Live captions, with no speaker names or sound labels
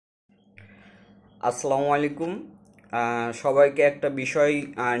আসসালামু আলাইকুম। সবাইকে একটা বিষয়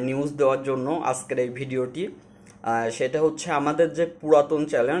নিউজ দেওয়ার জন্য আজকের এই ভিডিওটি। সেটা হচ্ছে আমাদের যে পুরাতন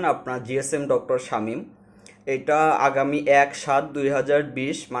চ্যানেল আপনার জিএসএম ডক্টর শামীম, এটা আগামী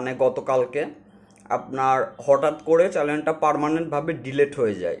 1/7/2020 মানে গতকালকে আপনার হঠাৎ করে চ্যানেলটা পার্মানেন্টভাবে ডিলেট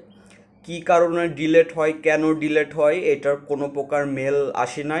হয়ে যায়। কি কারণে ডিলেট হয়, কেন ডিলেট হয়, এটার কোনো প্রকার মেল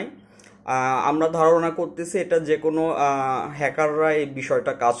আসে নাই। আমরা ধারণা করতেছি এটা যে কোনো হ্যাকাররা এই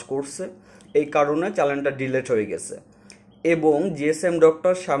বিষয়টা কাজ করছে, এই কারণে চ্যানেলটা ডিলেট হয়ে গেছে। এবং জিএসএম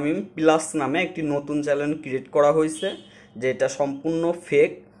ডক্টর শামীম প্লাস নামে একটি নতুন চ্যানেল ক্রিয়েট করা হয়েছে, যেটা সম্পূর্ণ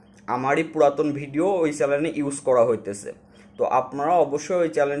ফেক। আমারই পুরাতন ভিডিও ওই চ্যানেলে ইউজ করা হইতেছে। তো আপনারা অবশ্যই ওই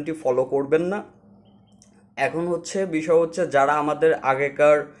চ্যানেলটি ফলো করবেন না। এখন হচ্ছে বিষয় হচ্ছে যারা আমাদের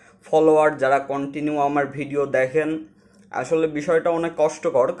আগেকার ফলোয়ার, যারা কন্টিনিউ আমার ভিডিও দেখেন, আসলে বিষয়টা অনেক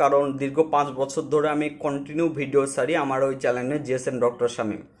কষ্টকর, কারণ দীর্ঘ 5 বছর ধরে আমি কন্টিনিউ ভিডিও ছাড়ি আমার ওই চ্যানেলে জিএসএম ডক্টর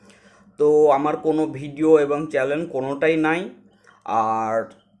শামীম। তো আমার কোনো ভিডিও এবং চ্যানেল কোনোটাই নাই। আর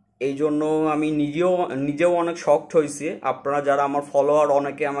এই জন্য আমি নিজেও অনেক শকড হয়েছি। আপনারা যারা আমার ফলোয়ার,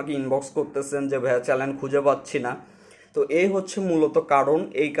 অনেকে আমাকে ইনবক্স করতেছেন যে ভাইয়া চ্যানেল খুঁজে পাচ্ছি না। তো এই হচ্ছে মূলত কারণ,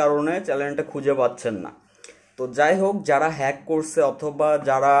 এই কারণে চ্যানেলটা খুঁজে পাচ্ছেন না। তো যাই হোক, যারা হ্যাক করছে অথবা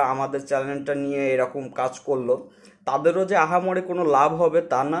যারা আমাদের চ্যানেলটা নিয়ে এরকম কাজ করলো, তাদেরও যে আহামরি কোনো লাভ হবে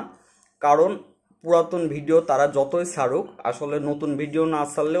তা না। কারণ পুরাতন ভিডিও তারা যতই ছাড়ুক, আসলে নতুন ভিডিও না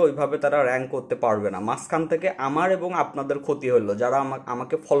ছাড়লে ওইভাবে তারা র্যাঙ্ক করতে পারবে না। মাঝখান থেকে আমার এবং আপনাদের ক্ষতি হলো, যারা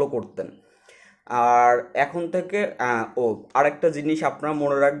আমাকে ফলো করতেন। আর এখন থেকে আরেকটা জিনিস আপনারা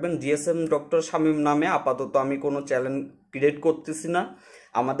মনে রাখবেন, জিএসএম ডক্টর শামীম নামে আপাতত আমি কোনো চ্যানেল ক্রিয়েট করতেছি না।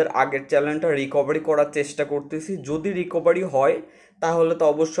 আমাদের আগের চ্যানেলটা রিকভারি করার চেষ্টা করতেছি। যদি রিকভারি হয় তাহলে তো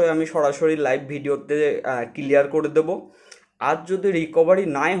অবশ্যই আমি সরাসরি লাইভ ভিডিওতে ক্লিয়ার করে দেব। আর যদি রিকভারি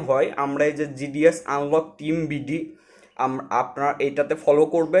নাই হয়, আমরা এই যে জিডিএস আনলক টিম বিডি, আপনারা এইটাতে ফলো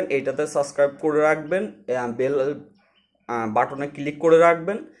করবেন, এইটাতে সাবস্ক্রাইব করে রাখবেন, বেল বাটনে ক্লিক করে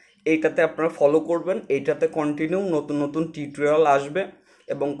রাখবেন, এইটাতে আপনারা ফলো করবেন। এইটাতে কন্টিনিউ নতুন নতুন টিউটোরিয়াল আসবে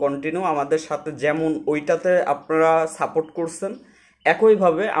এবং কন্টিনিউ আমাদের সাথে যেমন ওইটাতে আপনারা সাপোর্ট করছেন,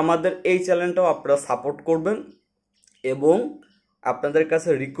 একইভাবে আমাদের এই চ্যানেলটাও আপনারা সাপোর্ট করবেন। এবং আপনাদের কাছে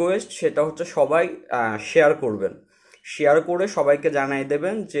রিকোয়েস্ট, সেটা হচ্ছে সবাই শেয়ার করবেন। শেয়ার করে সবাইকে জানাই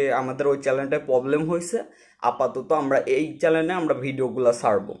দেবেন যে আমাদের ওই চ্যানেলটায় প্রবলেম হয়েছে। আপাতত আমরা এই চ্যানেলে আমরা ভিডিওগুলো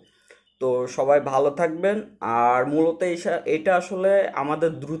ছাড়বো। তো সবাই ভালো থাকবেন। আর মূলত এটা আসলে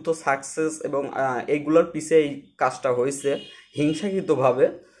আমাদের দ্রুত সাকসেস এবং এইগুলোর পিছে এই কাজটা হয়েছে হিংসাকৃতভাবে।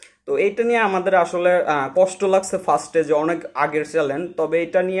 তো এইটা নিয়ে আমাদের আসলে কষ্ট লাগছে ফার্স্টে, যে অনেক আগের চ্যানেল। তবে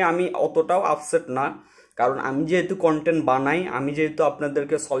এটা নিয়ে আমি অতটাও আপসেট না, কারণ আমি যেহেতু কন্টেন্ট বানাই, আমি যেহেতু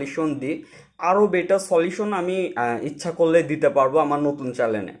আপনাদেরকে সলিউশন দিই, আরও বেটার সলিউশন আমি ইচ্ছা করলে দিতে পারবো আমার নতুন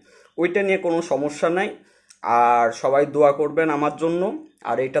চ্যানেলে। ওইটা নিয়ে কোনো সমস্যা নাই। আর সবাই দোয়া করবেন আমার জন্য।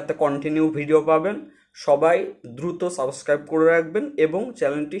 আর এটাতে কন্টিনিউ ভিডিও পাবেন। সবাই দ্রুত সাবস্ক্রাইব করে রাখবেন এবং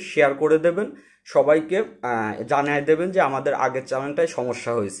চ্যানেলটি শেয়ার করে দেবেন, সবাইকে জানিয়ে দেবেন যে আমাদের আগের চ্যানেলটায়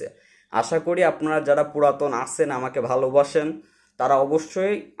সমস্যা হয়েছে। আশা করি আপনারা যারা পুরাতন আছেন, আমাকে ভালোবাসেন, তারা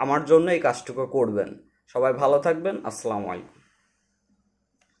অবশ্যই আমার জন্য এই কাজটুকু করবেন। সবাই ভালো থাকবেন। আসসালামু আলাইকুম।